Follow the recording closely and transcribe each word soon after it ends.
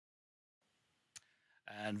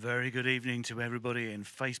And very good evening to everybody in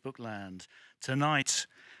Facebook land. Tonight,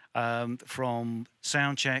 from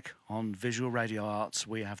Soundcheck on Visual Radio Arts,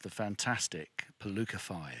 we have the fantastic Palooka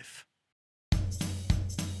 5.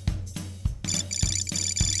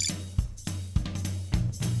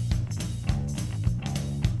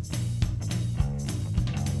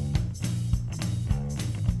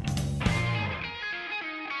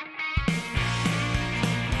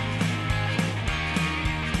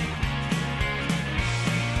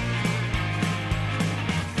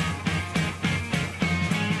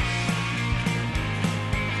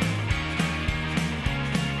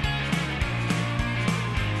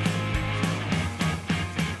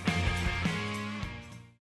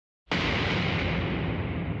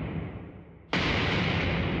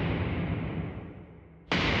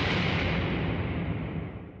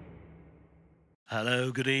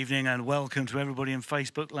 Hello, good evening, and welcome to everybody in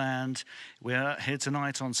Facebook land. We're here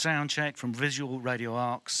tonight on Soundcheck from Visual Radio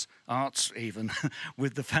Arts even,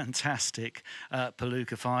 with the fantastic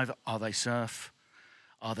Palooka 5. Are they surf?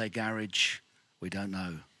 Are they garage? We don't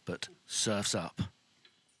know, but surf's up.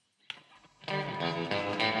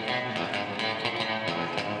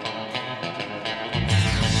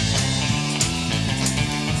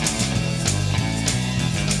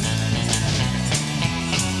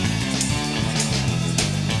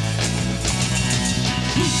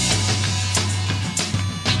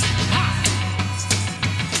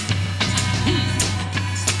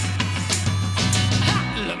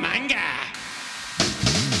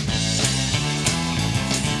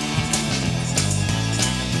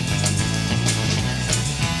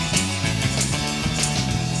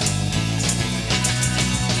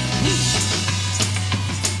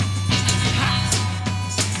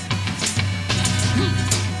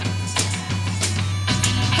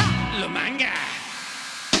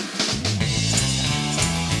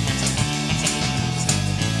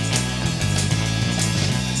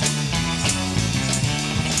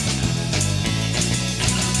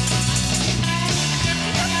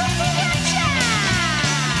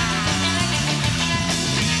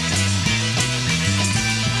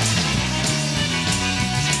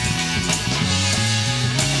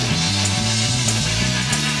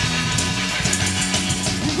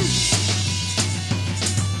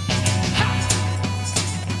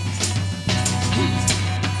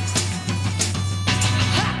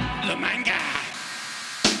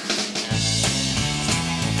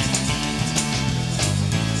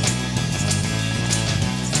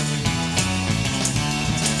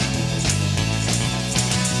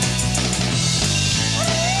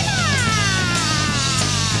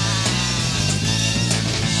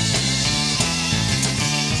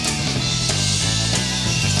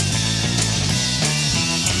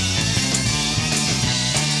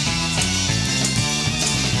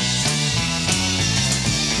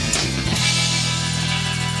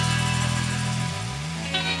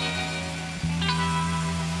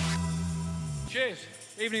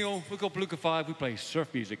 Evening all, we've got Palooka 5, we play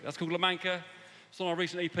surf music. That's called Mancha. It's on our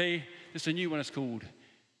recent EP. This is a new one, it's called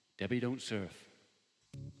Debbie Don't Surf.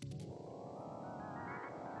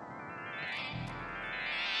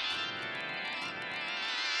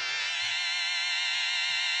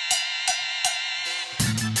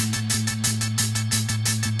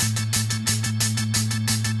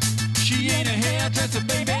 She ain't a hairdresser,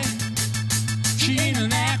 baby. She ain't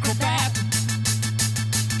an acrobat.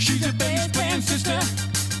 She's a bass playing sister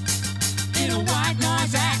in a white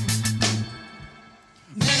noise act.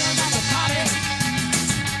 Met her at the party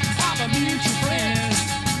of a mutual friend,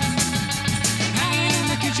 hanging in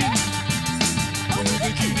the kitchen with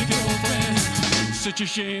a cutie girlfriend. Such a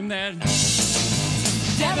shame that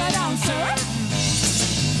Debbie don't surf.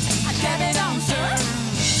 Debbie don't surf.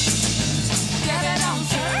 Debbie don't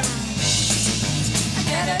surf.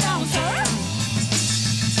 Debbie don't surf.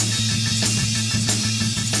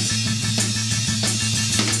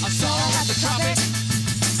 Tropic,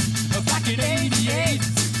 back in '88.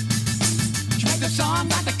 She made the song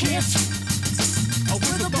like the Kiss,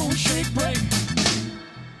 with a bone shake break.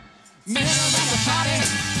 Met her at the party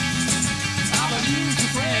of a mutual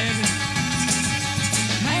friend,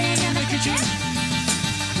 hanging in the kitchen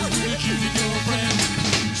with a cutie girlfriend.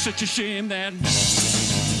 Such a shame that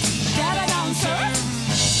Debbie don't surf.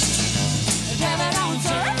 Debbie don't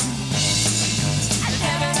surf.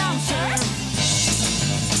 Debbie don't surf.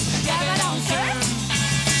 Debbie don't surf.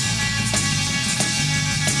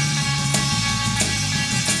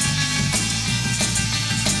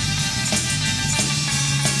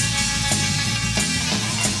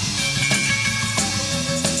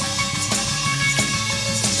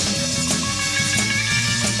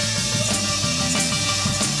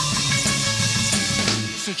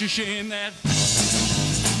 such a shame that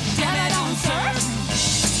Gabby don't surf.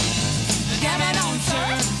 Gabby don't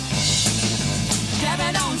surf.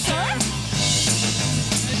 Gabby don't surf.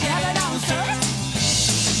 Gabby don't surf.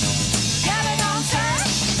 Gabby don't surf.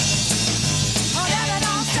 Oh, Gabby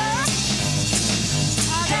don't surf.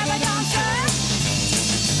 Oh, Gabby don't surf.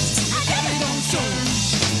 Oh, Gabby don't surf.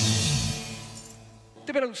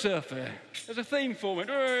 Gabby don't surf there. There's a theme for it.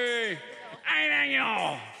 Hey! Hey,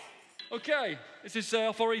 y'all! Okay, this is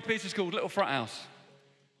off our EP. This is called Little Frathouse.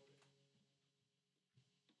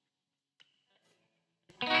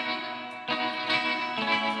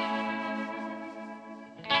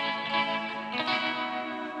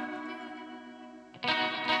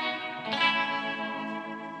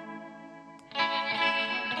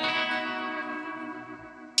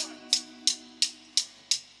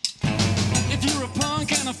 If you're a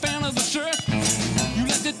punk and a fan of the surf, you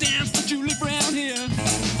like to dance, but you live around here.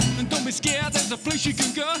 And don't be scared, there's a place you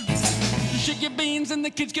can go. You shake your beans and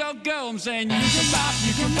the kids go. I'm saying you can bop,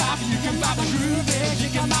 you can bop, you can bop a groove it.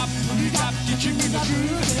 You can bop, booty drop, get you in the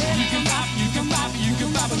groove it. You can bop, you can bop, you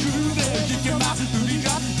can bop a groove it. You can bop, booty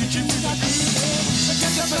drop, get you in the groove it. I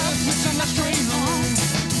got the bus, mixing the string on.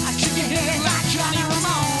 I shake your head like Johnny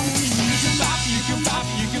Ramone. You can bop, you can bop,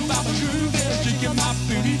 you can bop a groove it. You can bop,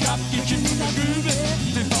 booty drop, get you in the groove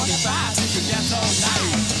it. And 45, you can dance all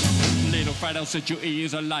night. Little Frathouse, set your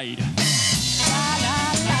ears alight.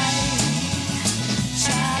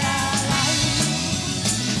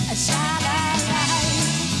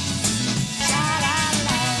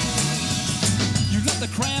 You love the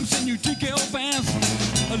cramps and you dig your pants.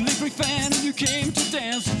 A lyric fan and you came to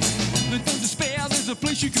dance. But don't despair, there's a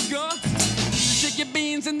place you can go. You shake your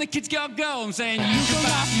beans and the kids go. I'm saying you can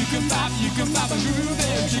bop, you can bop, you can bop a groove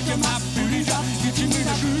there. You can bop, booty drop, get you in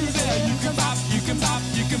a groove there. You can bop, you can bop,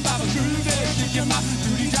 you can bop a groove there. You can bop,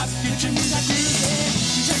 booty drop, get you in a groove there.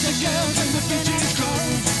 You shake the girls and the bitches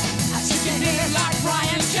clothes. I shake your head like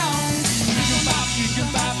Brian Jones. You can bop, you can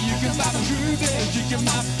bop, you can bop a groove there. You can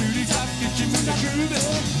bop, booty drop, get you in a groove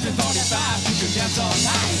there. At 45, you can dance all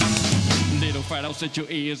night. Little Frathouse, set your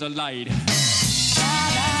ears alight.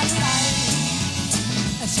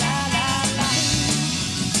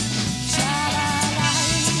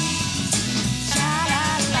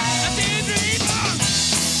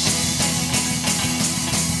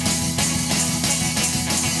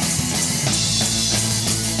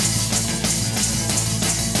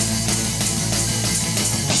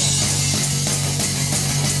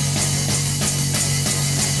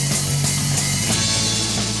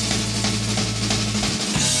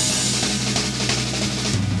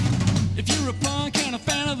 If you're a punk and a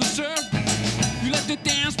fan of the surf, you like to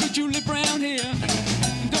dance but you live around here.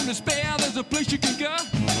 And don't despair, there's a place you can go.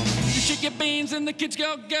 You shake your beans and the kids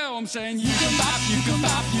go. I'm saying you can bop, you can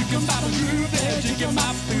bop, you can bop a groove there. You can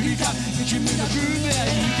bop, booty drop, get you in a groove there.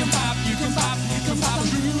 You can bop, you can bop, you can bop a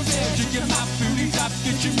groove there. You can bop, booty drop,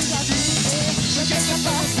 get you in a groove there. So get the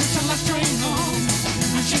bus, put some string on.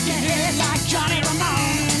 You shake your head like Johnny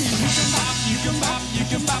Ramone. You can bop, you can bop, you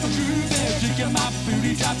can bop a groove there. You can bop,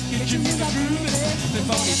 booty drop, get you in a groove there. At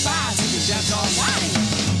 45, you can dance all night.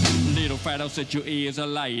 Little Frathouse, set your ears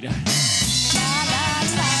alight.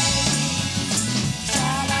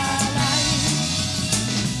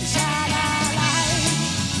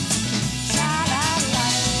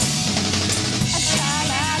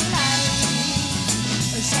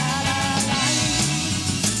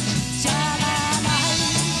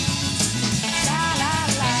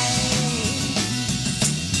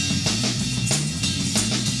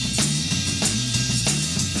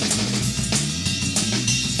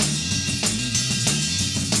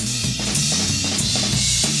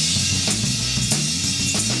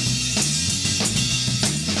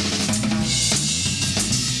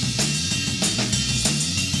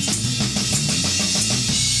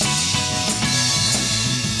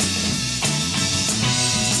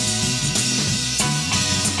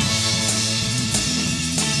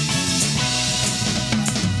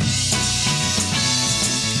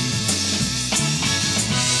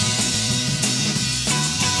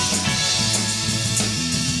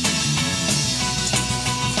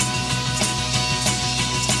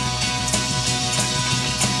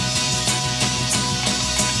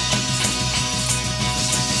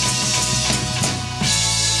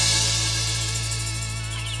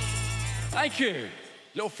 Thank you.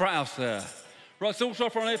 Little Frathouse there. Right, so also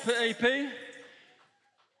for an EP.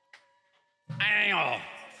 Hang on.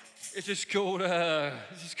 This is called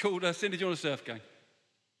Cindy, do you want a surf gang?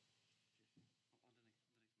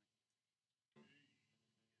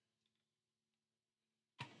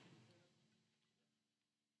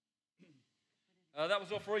 That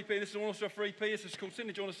was off off our EP. This is also off our EP. This is called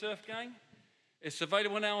Cindy Join the Surf Gang. It's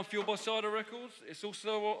available now on Fueled by Cider Records. It's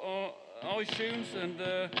also on iTunes and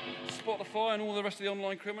Spotify and all the rest of the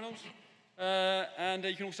online criminals. And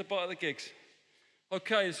you can also buy it at the gigs.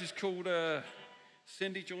 Okay, this is called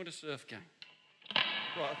Cindy Joined a Surf Gang.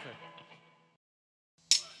 Right, okay.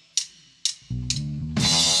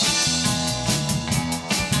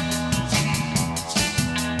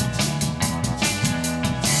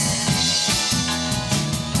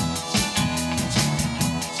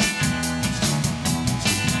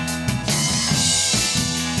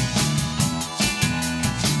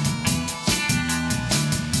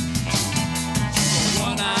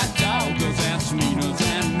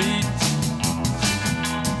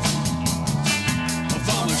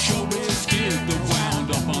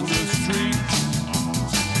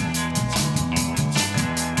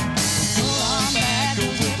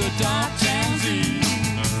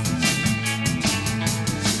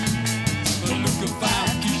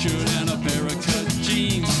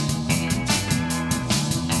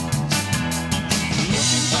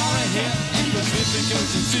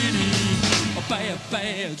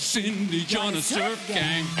 Bad Cindy join a surf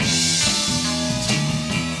gang.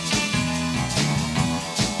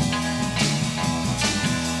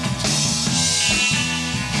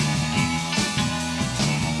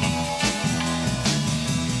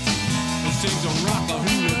 It sings a rock a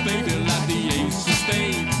hula baby like the ace of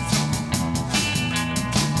spades.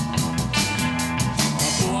 A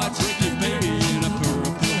boy break your baby in a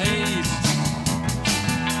purple haze.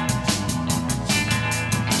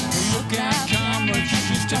 Look out, comrade,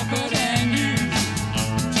 she's tougher than you.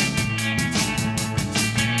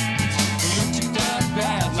 Looking that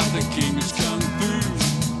bad like the king's kung fu.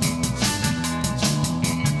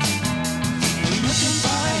 Looking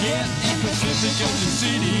for a hit in Pacific Ocean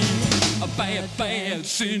City. A bad, bad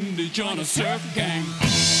Cindy join a surf gang.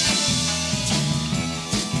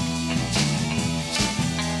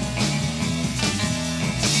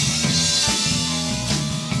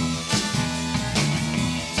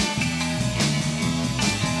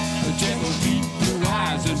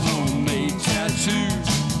 And homemade tattoos.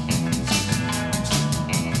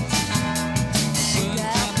 But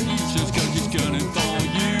not just 'cause she's gunning for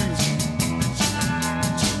you.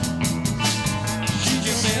 She's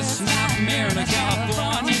your best nightmare in a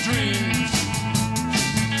California dream.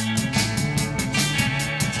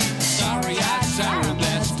 Sorry-eyed sour,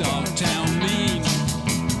 that's Dogtown mean.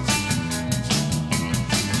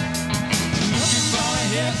 Looking for a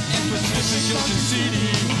hit in Pacific Ocean City.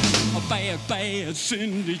 A bad, bad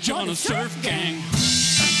Cindy join a surf gang.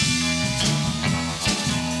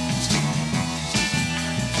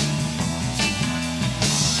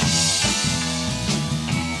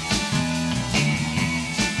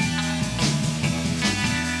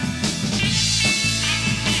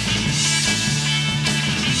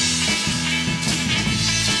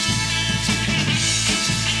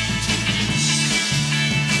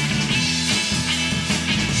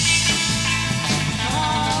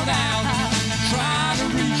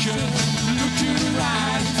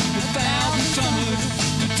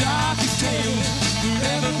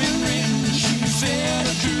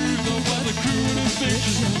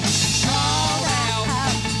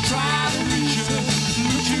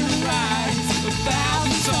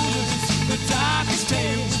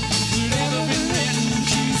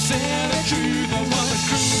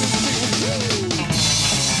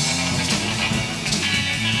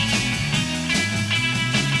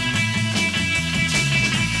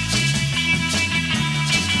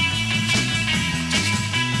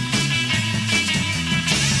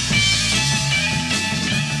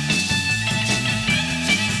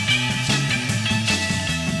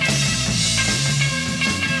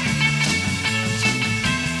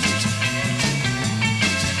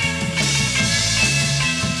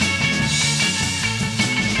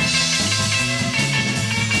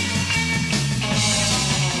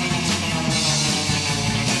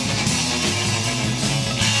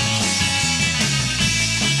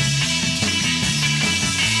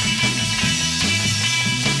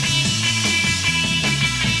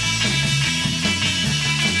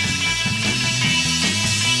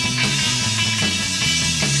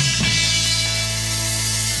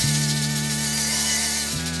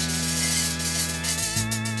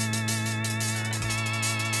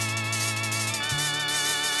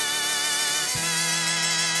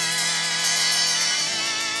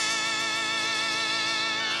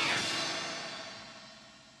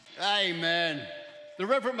 Amen. The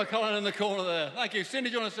Reverend McCullen in the corner there. Thank you. Cindy,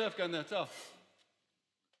 join a surf gun there. Tough.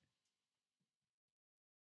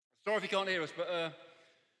 Sorry if you can't hear us, but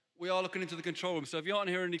we are looking into the control room. So if you aren't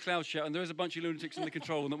hearing any clouds shouting, there is a bunch of lunatics in the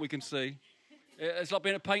control room that we can see. It's like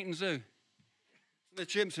being at Peyton Zoo. There are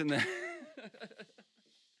chimps in there.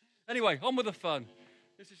 Anyway, on with the fun.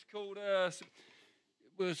 This is called,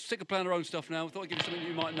 we're sick of playing our own stuff now. I thought I'd give you something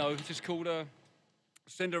you might know. This is called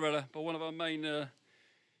Cinderella, by one of our main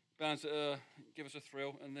bands that give us a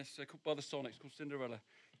thrill, and this called by the Sonics, called Cinderella,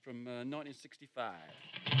 from 1965.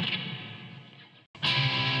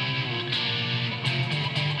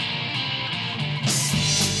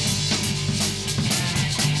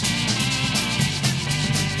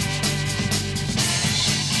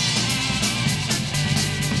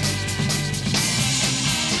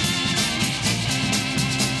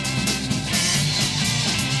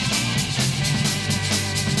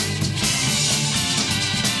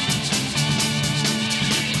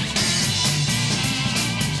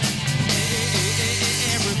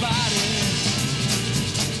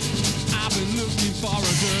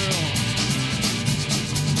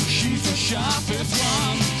 Sharpest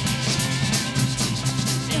one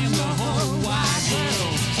in the whole wide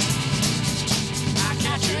world. I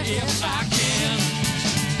catch her if I can.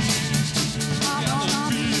 I'm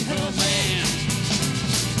gonna be her man.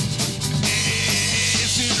 Hey,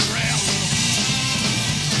 Cinderella,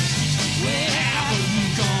 where have you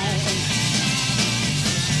gone?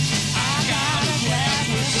 I got a glass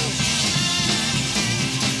with her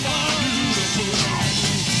for you to put on.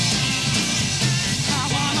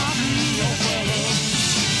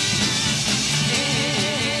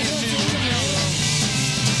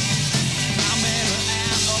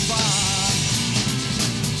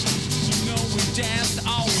 Danced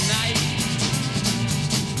all night,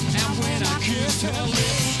 and when I kissed her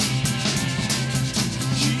lips,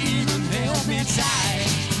 she even held me tight.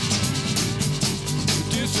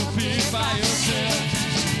 Disappeared by herself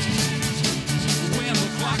when the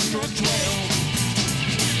clock struck 12.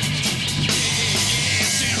 Yeah,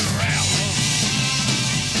 Cinderella,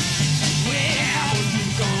 where have you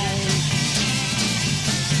gone?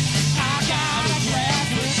 I got a glass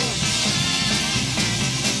with her.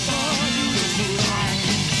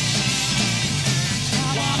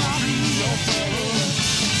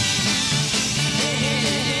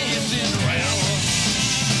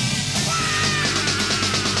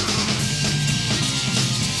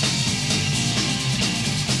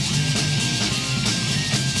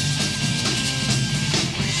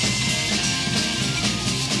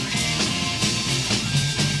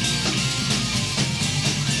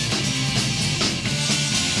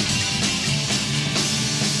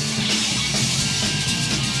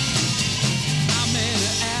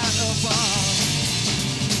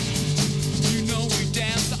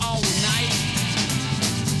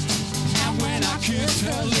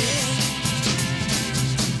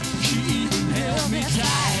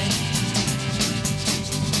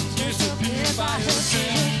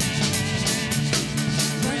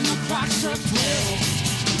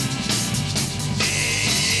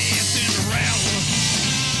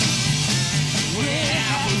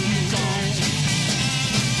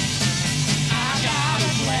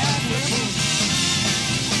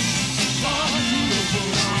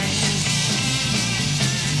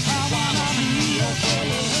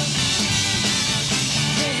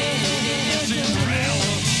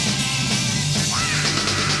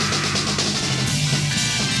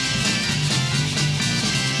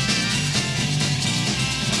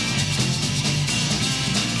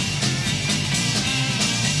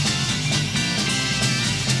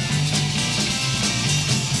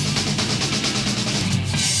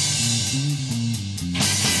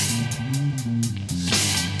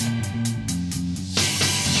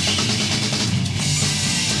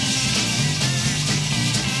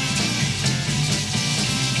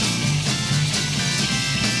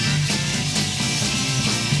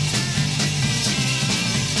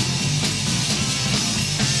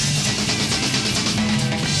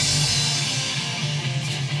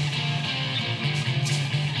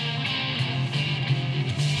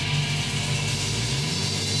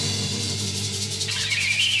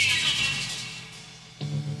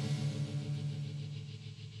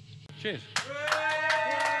 Cheers.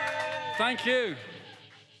 Thank you.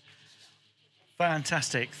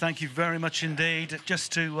 Fantastic. Thank you very much indeed.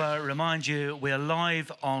 Just to remind you, we're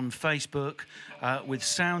live on Facebook with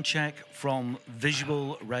Soundcheck from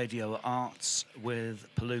Visual Radio Arts with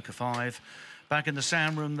Palooka 5. Back in the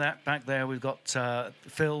sound room, back there, we've got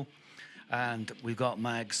Phil and we've got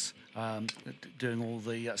Mags doing all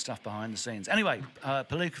the stuff behind the scenes. Anyway,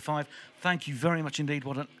 Palooka 5, thank you very much indeed.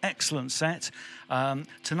 What an excellent set.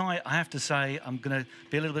 Tonight, I have to say, I'm going to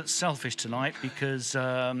be a little bit selfish tonight because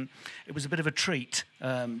it was a bit of a treat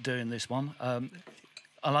doing this one.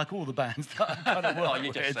 I like all the bands that I kind of work Oh,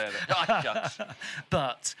 you just with. said it. Oh, shucks.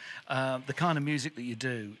 But the kind of music that you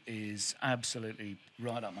do is absolutely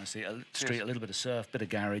right up my street. A little bit of surf, bit of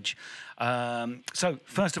garage. So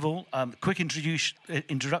first of all, quick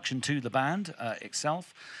introduction to the band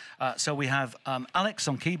itself. So we have Alex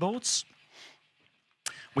on keyboards.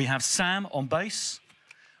 We have Sam on bass.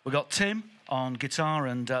 We've got Tim on guitar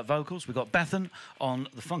and vocals. We've got Bethan on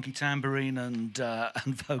the funky tambourine and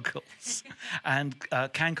vocals. And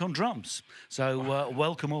Kank on drums. So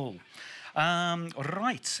welcome all.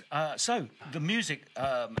 Right, so the music,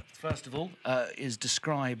 first of all, is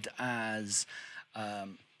described as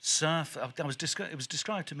surf. It was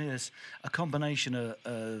described to me as a combination of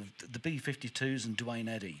the B-52s and Dwayne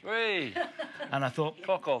Eddy. Whee! And I thought...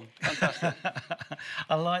 Fuck on. Fantastic.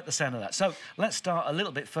 I like the sound of that. So let's start a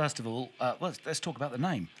little bit, first of all. Let's talk about the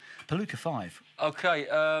name, Palooka 5. OK,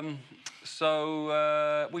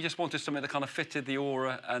 so we just wanted something that kind of fitted the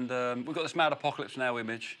aura, and we've got this Mad Apocalypse Now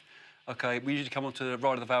image. OK, we usually come onto the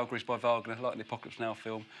Ride of the Valkyries by Wagner, like in the Apocalypse Now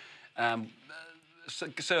film.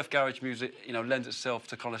 Surf garage music, you know, lends itself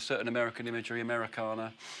to kind of certain American imagery,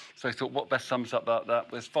 Americana. So I thought, what best sums up that?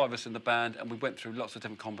 There's 5 of us in the band, and we went through lots of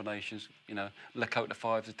different combinations, you know, Lakota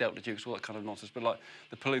 5s, the Delta Dukes, all that kind of nonsense. But like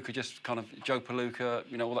the Palooka, just kind of Joe Palooka,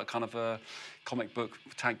 you know, all that kind of comic book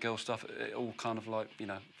tank girl stuff, it all kind of like, you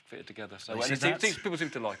know, fitted together. So and people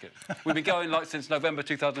seem to like it. We've been going like since November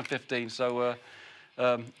 2015, so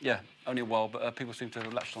yeah, only a while, but people seem to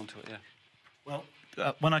have latched onto it. Yeah. Well.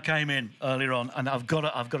 When I came in earlier on, and I've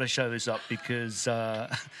got to show this up because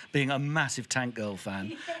being a massive Tank Girl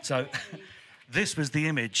fan, so this was the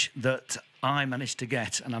image that I managed to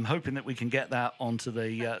get, and I'm hoping that we can get that onto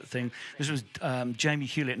the thing. This was Jamie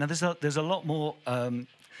Hewlett. Now there's a lot more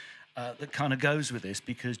that kind of goes with this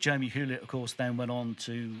because Jamie Hewlett, of course, then went on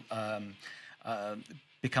to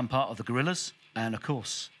become part of the Gorillaz, and of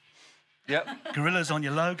course. Yep. Gorillas on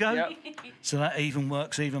your logo, yep. So that even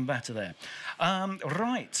works even better there.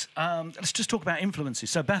 Right, let's just talk about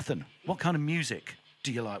influences. So, Bethan, what kind of music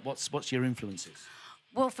do you like? What's your influences?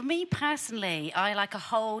 Well, for me personally, I like a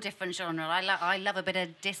whole different genre. I love a bit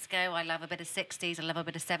of disco, I love a bit of 60s, I love a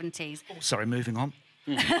bit of 70s. Oh, sorry, moving on.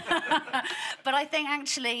 But I think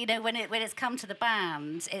actually, you know, when it's come to the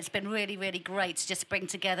band, it's been really, really great to just bring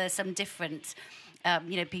together some different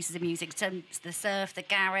you know, pieces of music. So the surf, the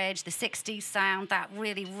garage, the 60s sound, that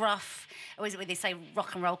really rough, always when they say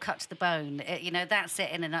rock and roll cut to the bone, you know, that's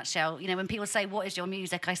it in a nutshell. You know, when people say, what is your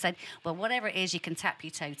music? I said, well, whatever it is, you can tap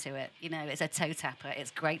your toe to it. You know, it's a toe tapper.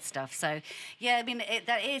 It's great stuff. So, yeah, I mean,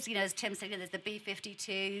 that is, you know, as Tim said, you know, there's the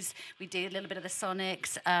B-52s. We do a little bit of the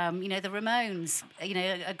Sonics. You know, the Ramones, you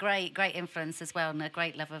know, a great influence as well, and a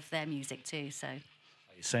great love of their music too, so...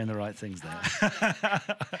 You're saying the right things there.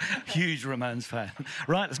 Huge Ramones fan.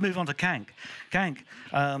 Right, let's move on to Kank. Kank,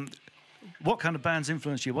 what kind of bands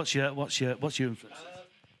influence you? What's your influence?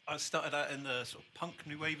 I started out in the sort of punk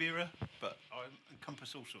new wave era, but I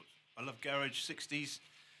encompass all sorts. I love garage, 60s,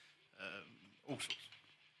 all sorts.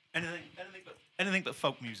 Anything but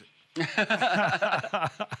folk music. Well,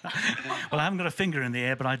 I haven't got a finger in the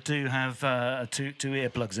air, but I do have two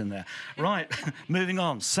earplugs in there. Right, moving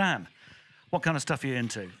on. Sam. What kind of stuff are you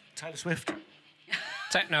into? Taylor Swift?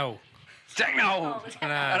 Techno. Techno!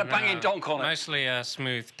 And a banging donk on it. Mostly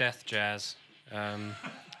smooth death jazz, and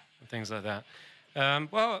things like that.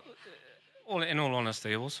 Well, in all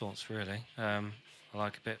honesty, all sorts, really. I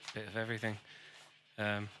like a bit of everything,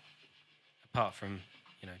 apart from,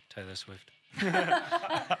 you know, Taylor Swift.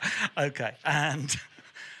 OK, and...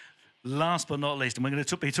 Last but not least, and we're going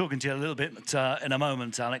to be talking to you a little bit in a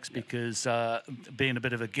moment, Alex, because being a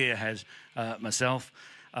bit of a gearhead myself,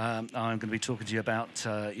 I'm going to be talking to you about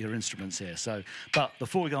your instruments here. So, but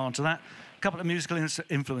before we go on to that, a couple of musical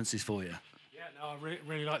influences for you. Yeah, no, I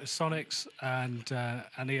really like the Sonics and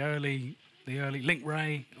the early Link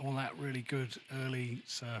Ray, all that really good early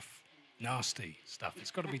surf, nasty stuff. It's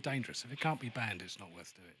got to be dangerous. If it can't be banned, it's not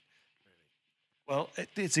worth doing. Well,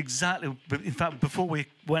 it's exactly... In fact, before we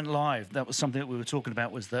went live, that was something that we were talking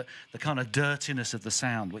about, was the kind of dirtiness of the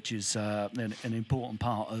sound, which is an important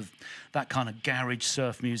part of that kind of garage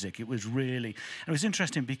surf music. It was really... And it was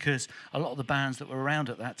interesting because a lot of the bands that were around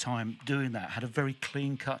at that time doing that had a very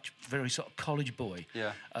clean-cut, very sort of college boy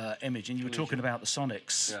image. And you were talking about the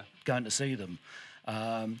Sonics, going to see them.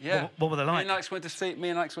 What were they like? Me and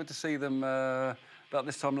Alex went to see them about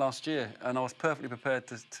this time last year, and I was perfectly prepared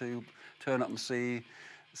to turn up and see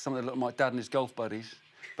something that looked like Dad and his golf buddies.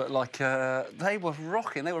 But, like, they were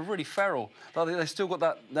rocking. They were really feral. Like, they still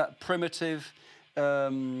got that primitive,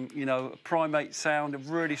 you know, primate sound, a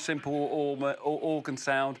really simple organ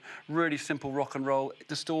sound, really simple rock and roll,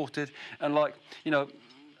 distorted. And, like, you know,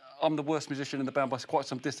 I'm the worst musician in the band by quite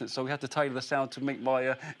some distance, so we had to tailor the sound to meet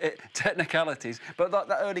my technicalities. But that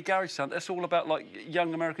early garage sound, that's all about like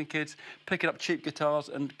young American kids picking up cheap guitars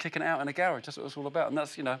and kicking it out in a garage. That's what it's all about, and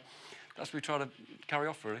that's, you know, that's what we try to carry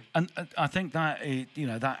off, really. And I think that, you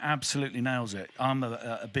know, that absolutely nails it. I'm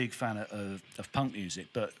a big fan of punk music,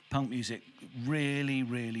 but punk music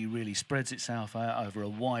really spreads itself out over a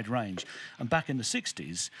wide range. And back in the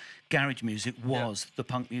 60s, garage music was the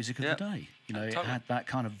punk music of the day. You know, Totally. it had that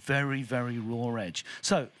kind of very raw edge.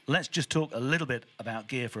 So let's just talk a little bit about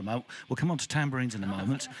gear for a moment. We'll come on to tambourines in a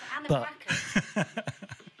moment. And the but crackers.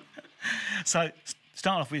 So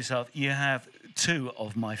start off with yourself. You have two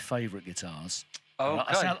of my favourite guitars. Okay.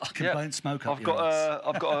 I sound like I'm blowing smoke up I've your ass.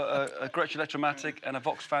 got a Gretsch Electromatic and a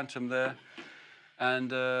Vox Phantom there,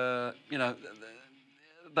 and you know,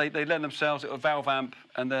 they lend themselves a valve amp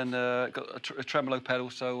and then got a tremolo pedal.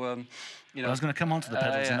 So you know, I was going to come on to the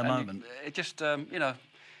pedals in a moment. It just you know,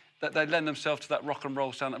 they lend themselves to that rock and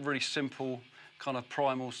roll sound, that really simple kind of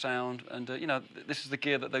primal sound. And you know, this is the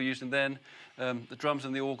gear that they're using then. The drums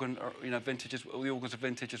and the organ are, you know, vintage. The organs are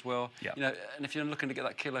vintage as well. Yeah. You know, and if you're looking to get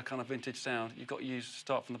that killer kind of vintage sound, you've got to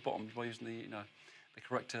start from the bottom by using the, you know, the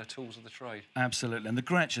correct tools of the trade. Absolutely, and the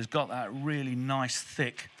Gretsch has got that really nice,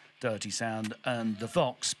 thick, dirty sound, and the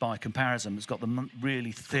Vox, by comparison, has got the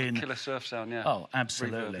really thin... Killer surf sound, yeah. Oh,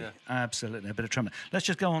 absolutely, Reverb, absolutely, a bit of tremor. Let's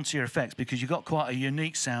just go on to your effects, because you've got quite a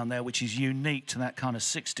unique sound there, which is unique to that kind of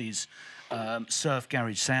 60s surf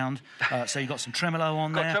garage sound. So you've got some tremolo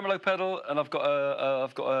on there. Got a tremolo pedal, and I've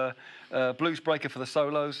got a blues breaker for the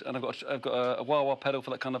solos, and I've got a wah-wah pedal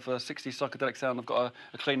for that kind of 60s psychedelic sound. I've got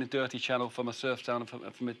a clean and dirty channel for my surf sound,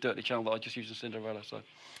 and from a dirty channel that I just use in Cinderella. So,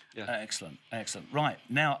 yeah. Excellent, excellent. Right,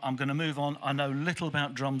 now I'm going to move on. I know little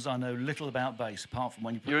about drums, I know little about bass, apart from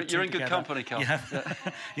when you put the two You're in good together, company, Cal.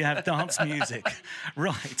 You have dance music.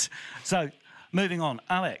 Right, so moving on.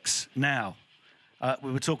 Alex, now,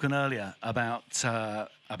 we were talking earlier about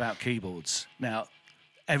keyboards. Now,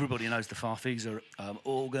 everybody knows the Farfisa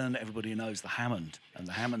organ, everybody knows the Hammond and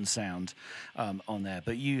the Hammond sound on there,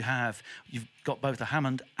 but you've got both the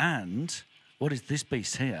Hammond and, what is this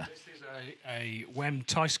beast here? This is a Wem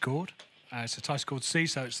Tice chord. It's a Tice chord C,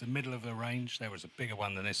 so it's the middle of the range. There was a bigger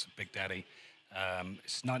one than this, Big Daddy.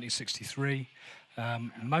 It's 1963.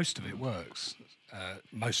 Most of it works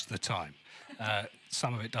most of the time.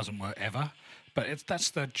 Some of it doesn't work ever, but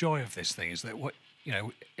that's the joy of this thing, is that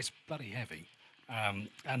it's bloody heavy,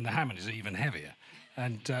 and the Hammond is even heavier.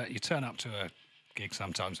 And you turn up to a gig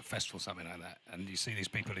sometimes, a festival, something like that, and you see these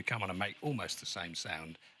people who come on and make almost the same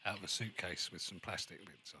sound out of a suitcase with some plastic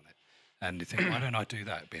bits on it. And you think, why don't I do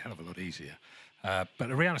that? It'd be a hell of a lot easier. But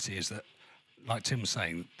the reality is that, like Tim was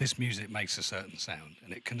saying, this music makes a certain sound,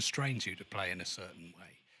 and it constrains you to play in a certain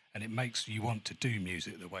way. And it makes you want to do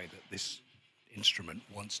music the way that this instrument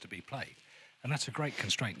wants to be played. And that's a great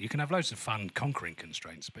constraint. You can have loads of fun conquering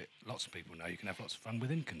constraints, but lots of people know you can have lots of fun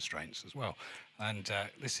within constraints as well. And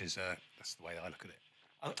that's the way I look at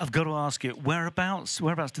it. I've got to ask you, whereabouts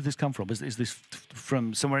did this come from? Is this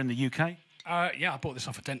from somewhere in the UK? Yeah, I bought this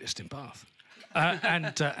off a dentist in Bath.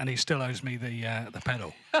 And he still owes me the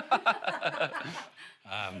pedal.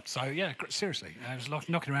 So yeah, seriously, I was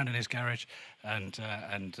knocking around in his garage, and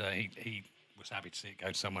he was happy to see it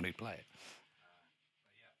go to someone who'd play it.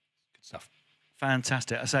 Good stuff.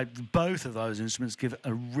 Fantastic. I say both of those instruments give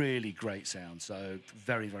a really great sound. So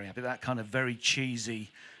very happy. That kind of very cheesy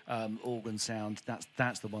organ sound.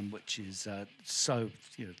 That's the one which is so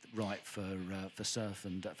right for surf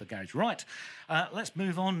and for garage. Right. Let's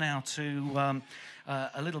move on now to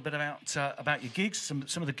a little bit about your gigs. Some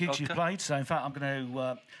of the gigs you've played. So in fact, I'm going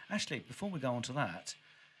to actually, before we go on to that,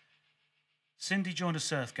 Cindy joined a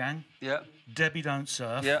surf gang. Yeah. Debbie don't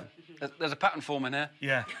surf. Yeah. There's a pattern forming here.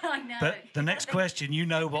 Yeah. I know. But the next question, you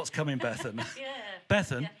know what's coming, Bethan. Yeah.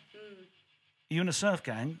 Bethan, are you in a surf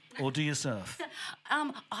gang or do you surf?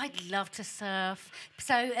 I'd love to surf.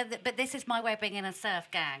 So, but this is my way of being in a surf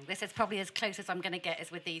gang. This is probably as close as I'm going to get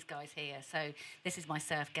is with these guys here. So this is my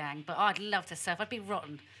surf gang. But I'd love to surf. I'd be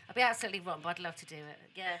rotten. I'd be absolutely rotten, but I'd love to do it.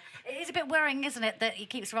 Yeah. It is a bit worrying, isn't it, that he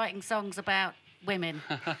keeps writing songs about women.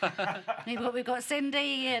 We've got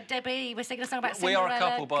Cindy, Debbie. We're singing a song about Cinderella. We are a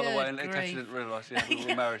couple, by the way, in Good case you grief. didn't realise. Yeah, we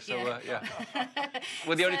were married, so Yeah.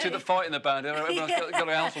 we're the only two that fight in the band. Everyone's got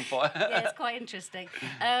a house on fire. Yeah, it's quite interesting.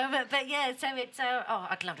 But yeah, so it's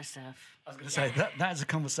I'd love to surf. I was going to say, that's a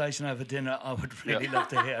conversation over dinner I would really love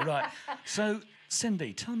to hear. Right. So,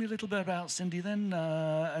 Cindy, tell me a little bit about Cindy then,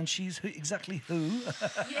 and she's exactly who?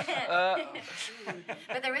 Yeah.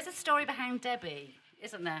 But there is a story behind Debbie,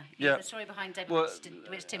 isn't there? Yeah. There's a story behind Debbie, Well,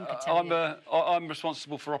 which Tim could tell you. I'm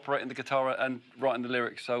responsible for operating the guitar and writing the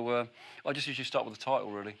lyrics, so I just usually start with the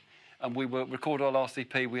title, really. and we were recorded our last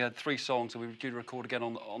EP. We had 3 songs, and we were due to record again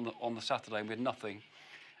on the Saturday, and we had nothing.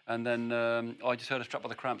 And then I just heard a track by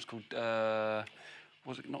the Cramps called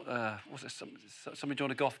was it somebody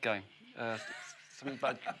joined a goth gang? Something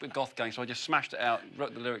about a goth gang. So I just smashed it out,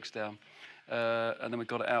 wrote the lyrics down, and then we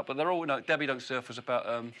got it out. But they're all Debbie Don't Surf was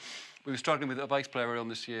about. We were struggling with a bass player early on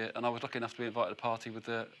this year, and I was lucky enough to be invited to a party with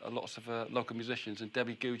lots of local musicians, and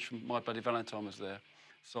Debbie Gooch from My Bloody Valentine was there.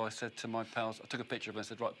 So I said to my pals, I took a picture of her and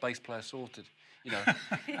said, right, bass player sorted, you know.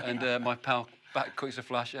 And my pal back quick as a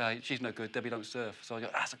flash, she's no good, Debbie Don't Surf. So I go,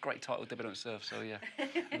 that's a great title, Debbie Don't Surf. So yeah,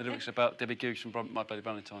 and the lyrics about Debbie Gooch from My Bloody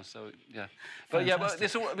Valentine. So yeah, but yeah, but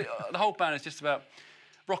this all, the whole band is just about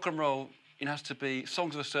rock and roll. It has to be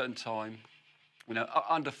songs of a certain time, you know,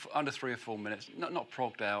 under 3 or 4 minutes, not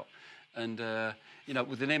progged out. And, you know,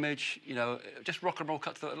 with an image, you know, just rock and roll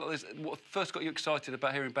cut to what first got you excited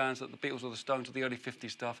about hearing bands like the Beatles or the Stones or the early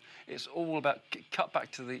 50s stuff. It's all about cut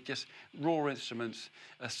back to the just raw instruments,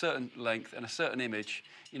 a certain length and a certain image,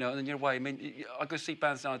 you know, and then you're away. I mean, I go see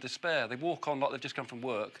bands now in despair. They walk on like they've just come from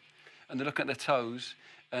work and they're looking at their toes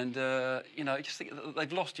and, you know, you just think that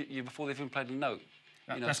they've lost you before they've even played a note.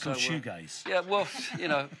 You know, that's called shoegaze. Yeah, well, you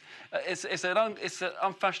know, it's an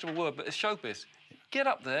unfashionable word, but it's showbiz. Get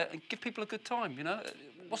up there and give people a good time, you know.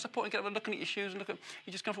 What's the point of getting up and looking at your shoes and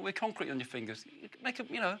you just come up with concrete on your fingers? Make a,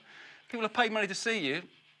 you know, people have paid money to see you.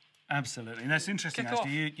 Absolutely, and that's interesting.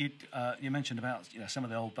 Actually, you mentioned about some of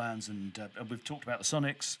the old bands, and we've talked about the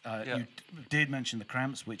Sonics. You did mention the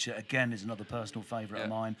Cramps, which again is another personal favourite of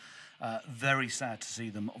mine. Very sad to see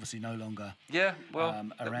them obviously no longer. Yeah, well,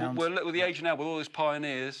 around. We're with the age now, with all these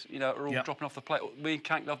pioneers, you know, are all dropping off the plate. Me and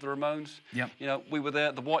Kank love the Ramones. You know, we were there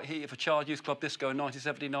at the White Heat for Child Youth Club Disco in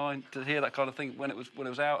 1979 to hear that kind of thing when it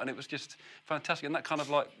was out, and it was just fantastic. And that kind of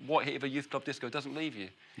like White Heat of a youth club disco doesn't leave you.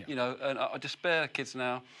 You know, and I despair kids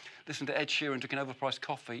now listen to Ed Sheeran drinking overpriced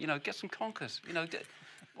coffee. You know, get some conkers. You know,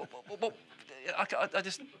 I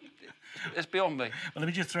just. It's beyond me. Well, let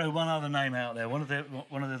me just throw one other name out there. One of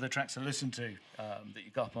the tracks I listened to that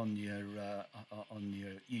you got up on your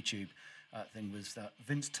YouTube thing was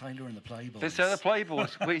Vince Taylor and the Playboys. Vince Taylor and the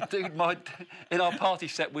Playboys. We do in our party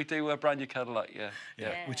set. We do a Brand New Cadillac.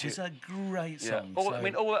 Yeah. Which is a great song. I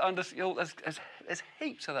mean, there's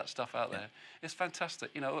heaps of that stuff out there. It's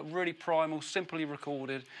fantastic. You know, really primal, simply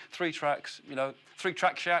recorded, 3 tracks. You know,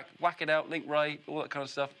 3-track shack, whack it out, Link Ray, all that kind of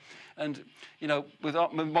stuff. And, you know, with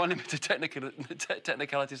my limited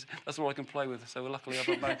technicalities, that's all I can play with. So luckily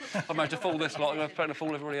I've managed to fool this lot. I'm trying to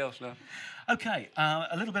fool everybody else now. OK,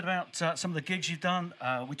 a little bit about some of the gigs you've done.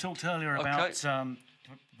 We talked earlier about,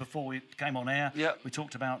 before we came on air, we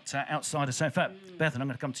talked about Outsider. So, in fact, Beth, and I'm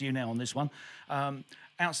going to come to you now on this one.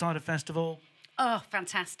 Outsider Festival. Oh,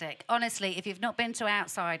 fantastic. Honestly, if you've not been to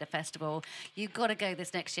Outsider Festival, you've got to go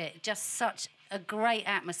this next year. Just such a great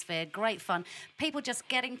atmosphere, great fun. People just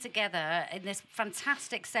getting together in this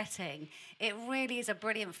fantastic setting. It really is a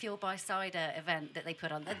brilliant Fuel by Cider event that they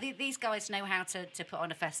put on. These guys know how to put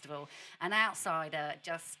on a festival. And Outsider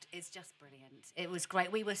is just brilliant. It was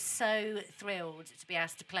great. We were so thrilled to be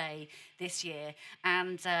asked to play this year.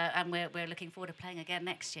 And we're looking forward to playing again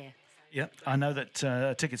next year. Yeah, I know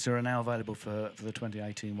that tickets are now available for the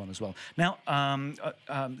 2018 one as well. Now,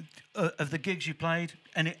 of the gigs you played,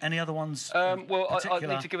 any other ones? Well, I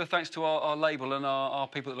need to give a thanks to our label and our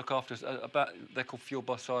people that look after us. They're called Fuel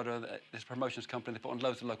by Cider. It's a promotions company. They put on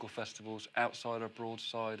loads of local festivals, Outsider,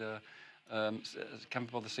 Broadsider, Camping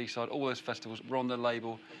by the Seaside, all those festivals. We're on the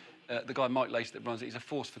label. The guy Mike Lace that runs it, he's a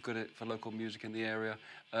force for good for local music in the area.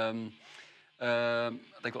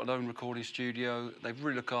 They've got their own recording studio. They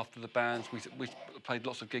really look after the bands. We played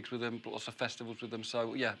lots of gigs with them, lots of festivals with them.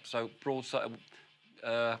 So yeah, so Broadsider.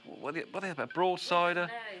 What are they about? Broadsider.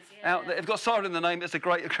 Out there. They've got cider in the name. It's a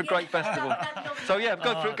great festival. So yeah,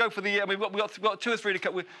 go for the. I mean, we've got 2 or 3 to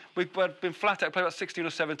cut. We've been flat out. Played about 16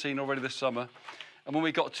 or 17 already this summer. And when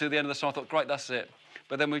we got to the end of the summer, I thought, great, that's it.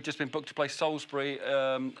 But then we've just been booked to play Salisbury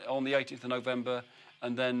on the 18th of November.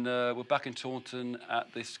 And then we're back in Taunton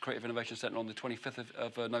at this Creative Innovation Centre on the 25th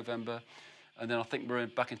of November. And then I think we're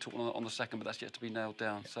back in Taunton on the 2nd, but that's yet to be nailed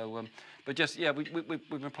down. So, but just, yeah, we've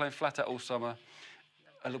been playing flat out all summer.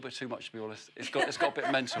 A little bit too much, to be honest. It's got a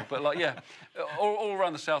bit mental. But, like, yeah, all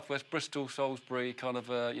around the southwest, Bristol, Salisbury, kind of,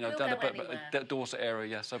 down the Dorset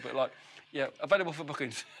area, yeah. So, but, like, yeah, available for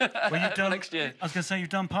bookings next year. I was going to say, you've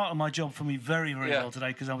done part of my job for me very, very well today,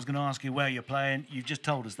 because I was going to ask you where you're playing. You've just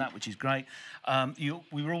told us that, which is great.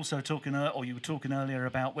 We were also talking, or you were talking earlier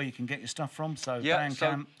about where you can get your stuff from. So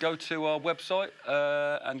so go to our website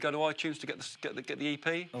and go to iTunes to get the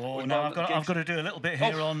EP. Oh no, I've got to do a little bit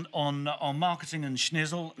here on marketing and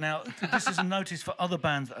schnizzle. Now, this is a notice for other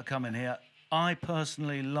bands that are coming here. I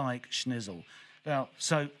personally like Schnizzle. Now,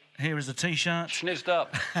 so here is a T-shirt. Schnizzed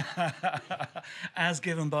up. As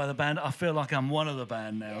given by the band. I feel like I'm one of the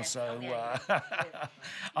band now,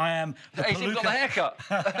 I am the He's even got the haircut.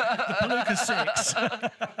 the Palooka 6.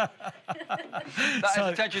 That is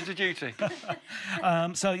attention to duty.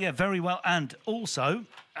 So, yeah, very well. And also,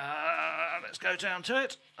 let's go down to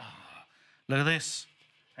it. Oh, look at this.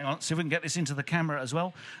 Hang on, see if we can get this into the camera as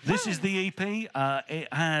well. This is the EP. It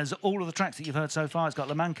has all of the tracks that you've heard so far. It's got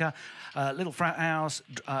La Mancha, Little Frathouse,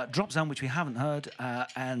 Dropzone, which we haven't heard,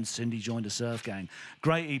 and Cindy Joined a Surf Gang.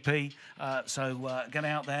 Great EP. So get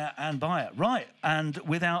out there and buy it. Right, and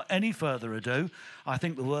without any further ado, I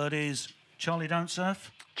think the word is Charlie Don't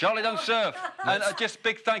Surf. Charlie Don't Surf. And just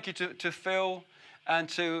big thank you to Phil and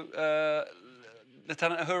to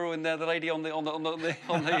Lieutenant Uhuru in there, the lady on the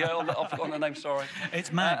I've forgotten her name, sorry.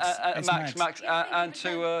 It's Max. Max, and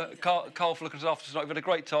to Carl for looking us after tonight. We've had a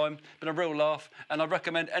great time, been a real laugh, and I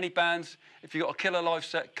recommend any bands, if you've got a killer live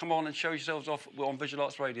set, come on and show yourselves off. We're on Visual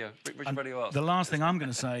Arts Radio, Visual Radio Arts. The last thing I'm going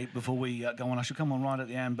to say before we go on, I should come on right at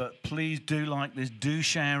the end, but please do like this, do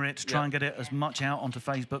share it, try and get it as much out onto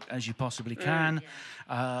Facebook as you possibly can.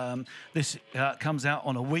 This comes out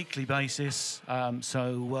on a weekly basis,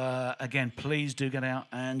 so again, please do get out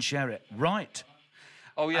and share it. Right.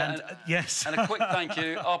 Oh, yeah. And, yes. And a quick thank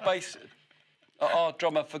you. Our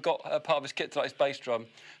drummer forgot part of his kit tonight, his bass drum.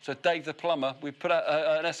 So Dave the Plumber, we put out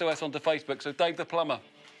an SOS onto Facebook. So Dave the Plumber,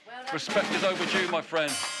 respect is overdue, my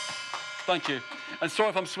friend. Thank you. And sorry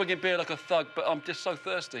if I'm swinging beer like a thug, but I'm just so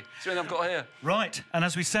thirsty. It's the only I've got here. Right. And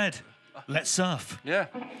as we said, let's surf. Yeah.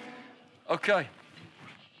 Okay.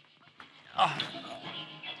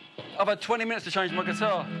 I've had 20 minutes to change my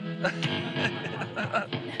guitar.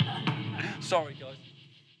 Sorry, guys.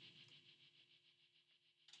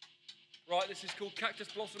 Right, this is called Cactus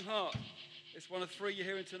Blossom Heart. It's one of 3 you're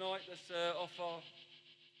hearing tonight. That's off our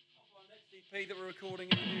next EP that we're recording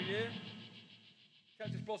in the new year.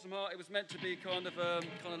 Cactus Blossom Heart. It was meant to be kind of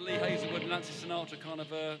Lee Hazelwood, Nancy Sinatra, kind of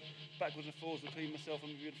backwards and forwards between myself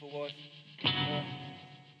and my beautiful wife.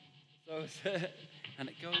 And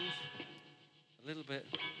it goes a little bit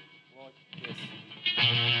like this.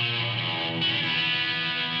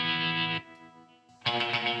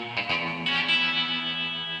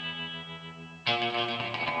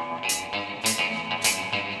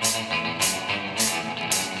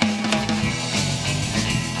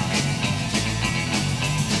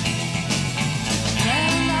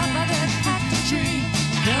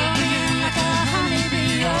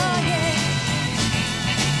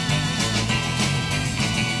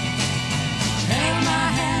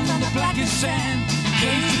 Sand,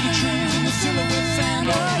 gaze to the tree.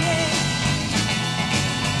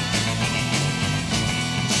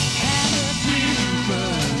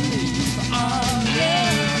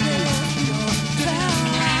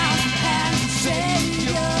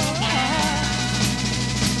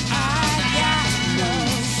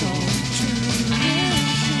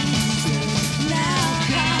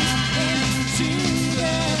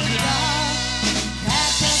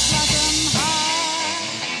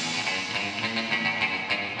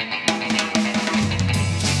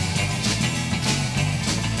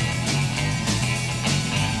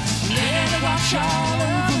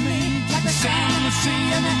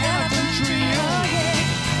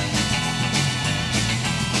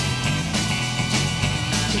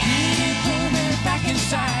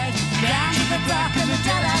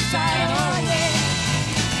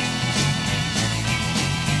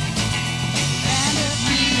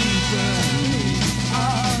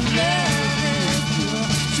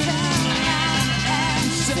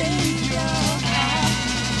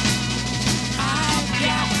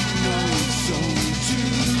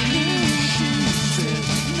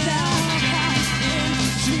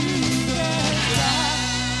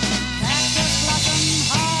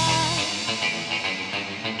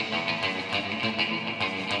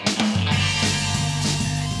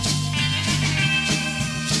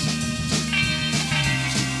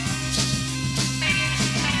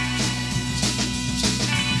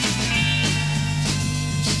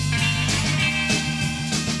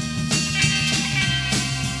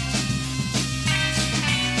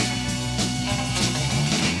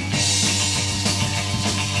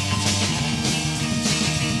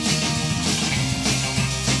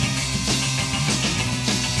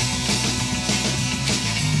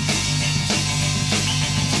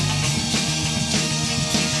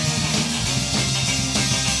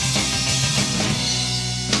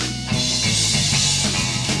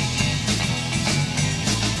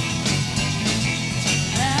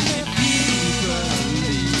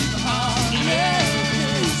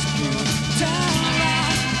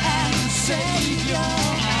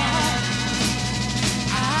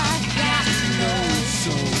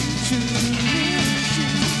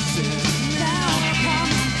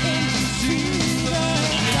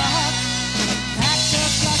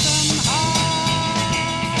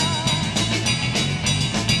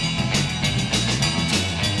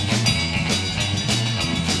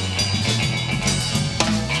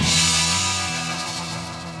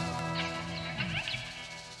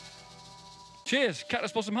 Cheers.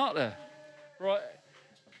 Cactus Blossom Heart there. Right.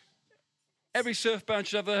 Every surf band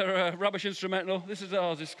should have their rubbish instrumental. This is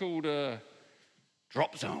ours. It's called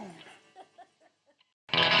Dropzone.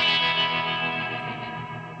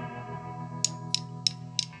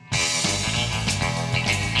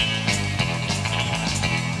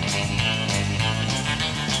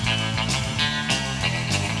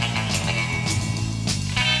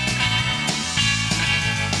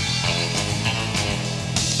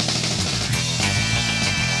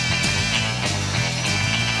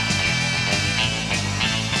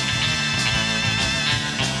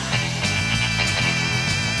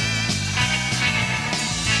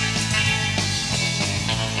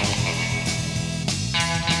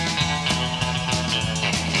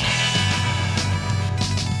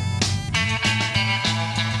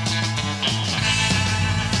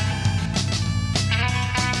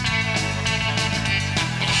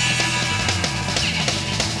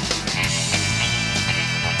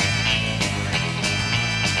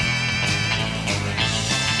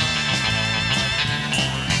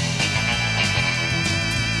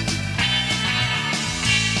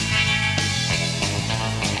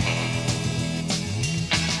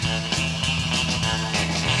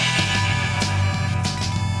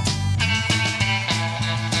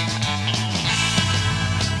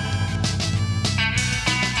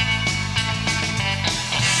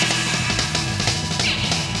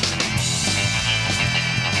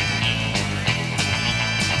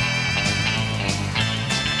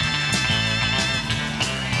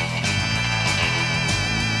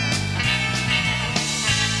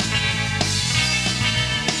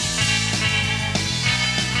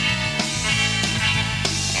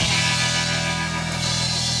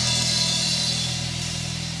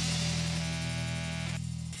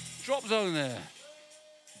 Dropzone there.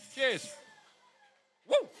 Cheers.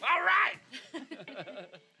 Woo! All right.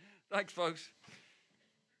 Thanks, folks.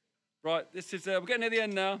 Right, this is we're getting near the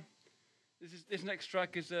end now. This next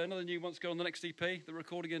track is another new one to go on the next EP. They're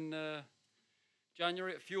recording in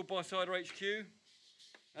January at Fueled by Cider HQ,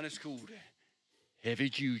 and it's called Heavy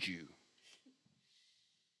Juju.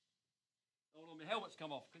 Hold on, my helmet's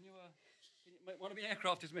come off. Can you one of my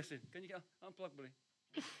aircraft is missing. Can you get unplug, buddy?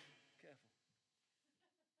 Careful.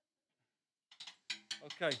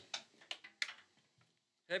 Okay.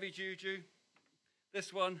 Heavy Juju.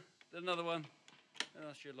 This one, then another one, and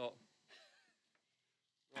that's your lot.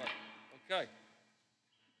 Right, okay.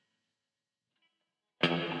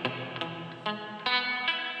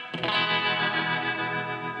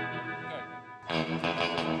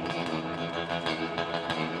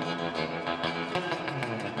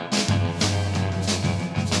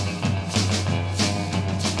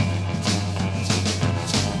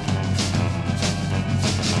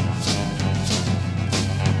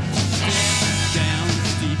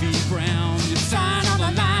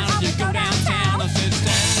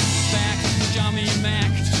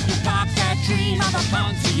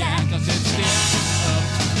 Pontiac, I said, step up,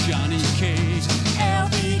 Johnny K.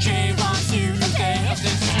 LBJ wants you to stay. I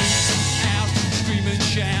said, street out, scream and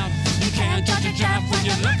shout. You can't judge a jive when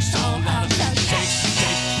you look so loud. I said, shake,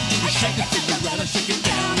 shake, shake it, Cinderella, shake it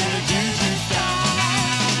down in a juju style.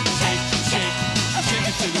 Shake, shake, shake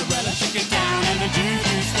it, Cinderella, shake it down in a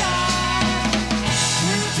juju style.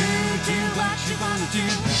 Do what you wanna do.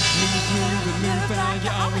 Move how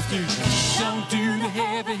you always do. Don't do the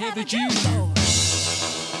heavy, heavy juju.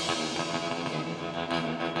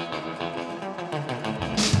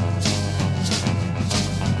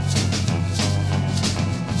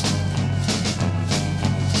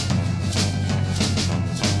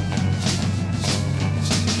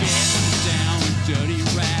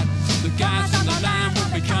 Guys on the line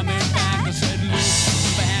will be coming back. I said, look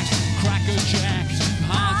back, Cracker Jack,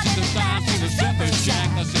 hard to the back to the Surfer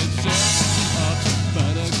Jack. I said, surf up,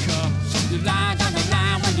 buttercup. You lie down the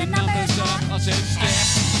line when your number's up. I said, step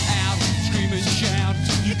out, scream and shout.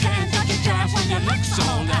 You can't touch a drive when you look so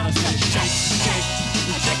loud. I said, shake, shake,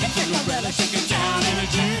 shake it, Cinderella, shake it down in a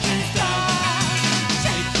juju style.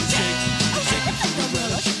 Shake, shake, shake it,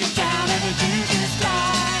 Cinderella, shake it down in a juju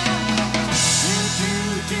style.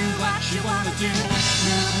 Do what you wanna do.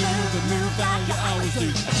 Move how you always do.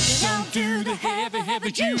 Don't do the heavy,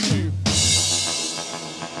 heavy juju.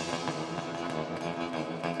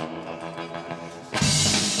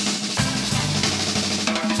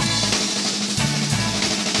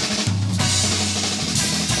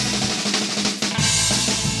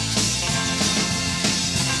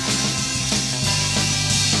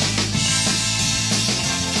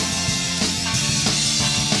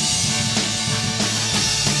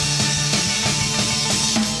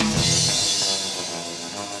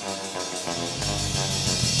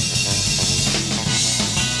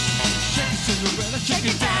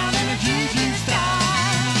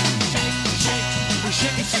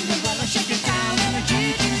 Shake it, Cinderella, shake it down in a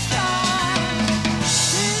juju style.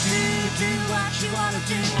 Do what you wanna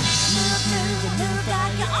do. Move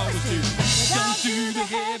like you always do. Don't do the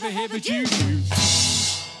heavy juju.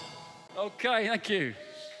 Okay, thank you.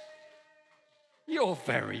 You're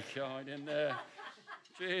very kind in there.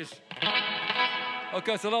 Cheers.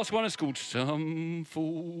 Okay, so the last one is called Some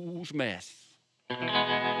Fool's Mess.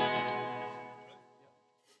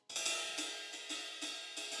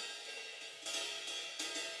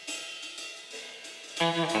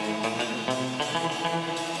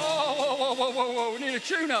 Whoa, we need a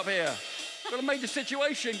tune up here. Got a major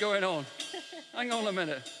situation going on. Hang on a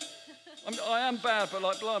minute. I am bad, but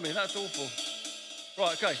like, blimey, that's awful.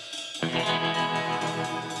 Right, okay.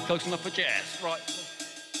 Close enough for jazz, right.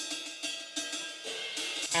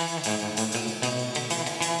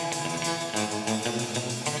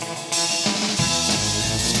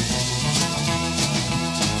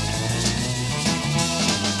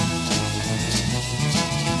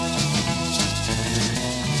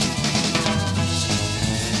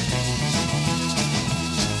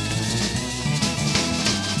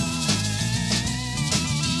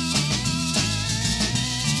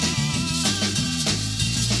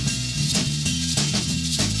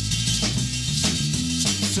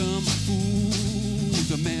 Some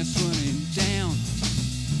fools a mess running down.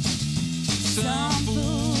 Some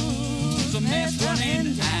fools a mess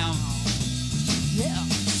running down. Yeah.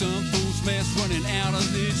 Some fools mess running out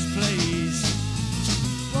of this place.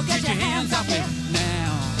 Well, get your hands off it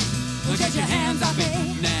now. Well, get your hands off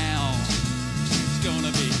it now. It's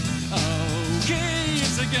gonna be okay.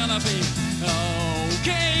 It's gonna be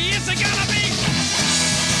okay. It's gonna be.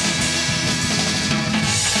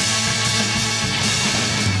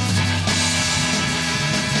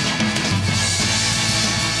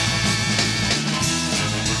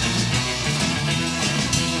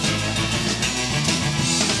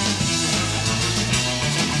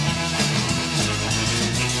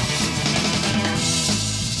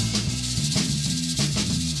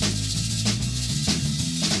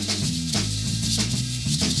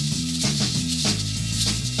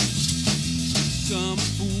 Some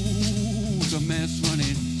fools a mess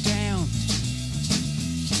running down.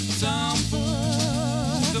 Some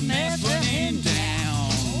fools a mess running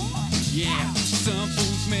down. Yeah, some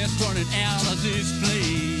fools mess running out of this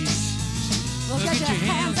place. Well, get your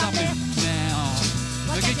hands off it now.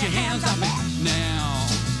 Well, get your hands off it now.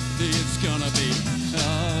 It's gonna be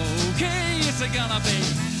okay. It's gonna be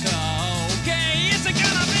okay. It's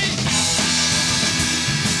gonna be.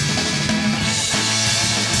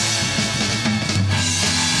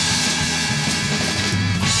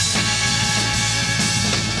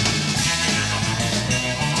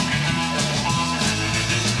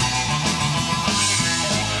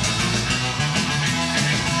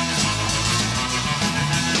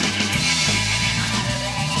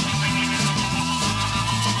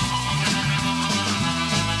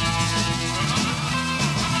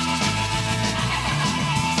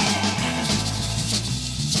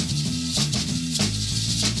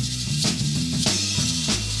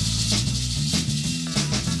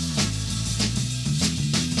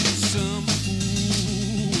 Some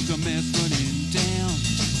fools a mess running down.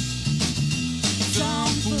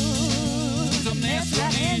 Some fools a mess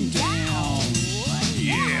running down.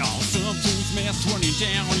 Yeah, some fools mess running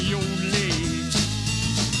down your leg.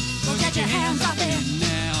 Well, get your hands off it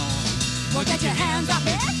now. Well, get your hands off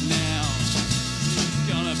it now. It's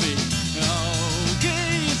gonna be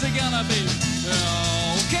okay. It's gonna be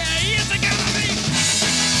okay. It's gonna be.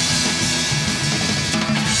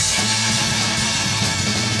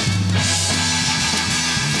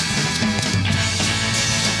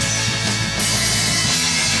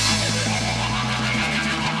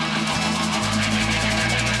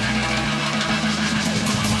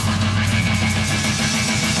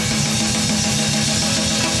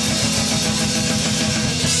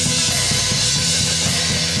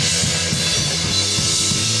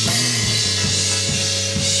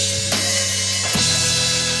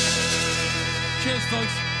 Cheers,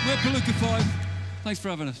 folks. We're Palooka 5. Thanks for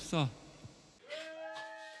having us. So.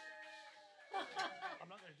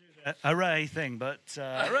 Hooray thing, but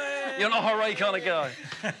Hooray! You're not a hooray kind of guy.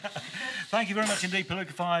 thank you very much indeed,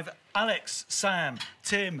 Palooka 5. Alex, Sam,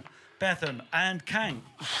 Tim, Bethan, and Kang.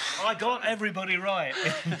 I got everybody right.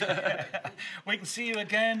 We can see you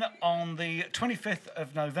again on the 25th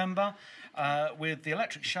of November with the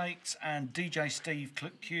Electric Shakes and DJ Steve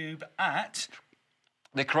Cube at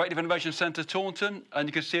The Creative Innovation Centre, Taunton, and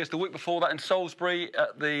you can see us the week before that in Salisbury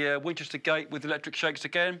at the Winchester Gate with Electric Shakes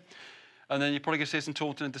again. And then you're probably going to see us in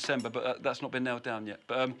Taunton in December, but that's not been nailed down yet.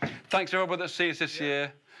 But thanks to everybody that sees us this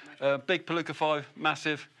year. Big Palooka 5,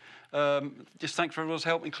 massive. Just thanks for everyone's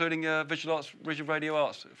help, including Visual Arts, Visual Radio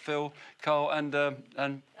Arts, Phil, Carl, and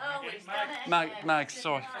Mags.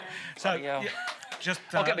 Sorry. So, yeah. Just,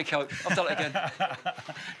 I'll get me coat. I've done it again.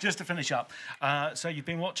 Just to finish up, so you've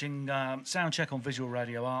been watching Soundcheck on Visual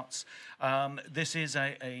Radio Arts. This is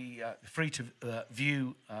a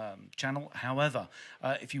free-to-view channel. However,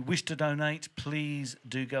 if you wish to donate, please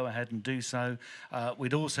do go ahead and do so.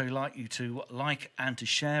 We'd also like you to like and to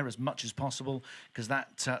share as much as possible, because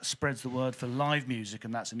that spreads the word for live music,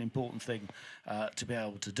 and that's an important thing to be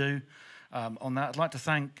able to do. On that, I'd like to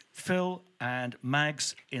thank Phil and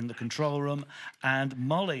Mags in the control room, and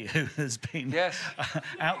Molly, who has been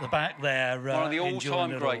out the back there. One of the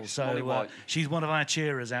all-time greats, Molly White. She's one of our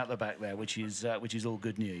cheerers out the back there, which is all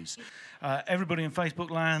good news. Everybody in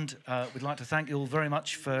Facebook land, we'd like to thank you all very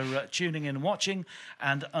much for tuning in and watching.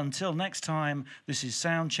 And until next time, this is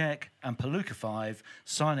Soundcheck and Palooka 5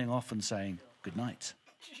 signing off and saying good night.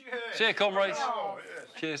 See you, comrades.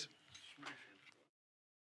 Cheers.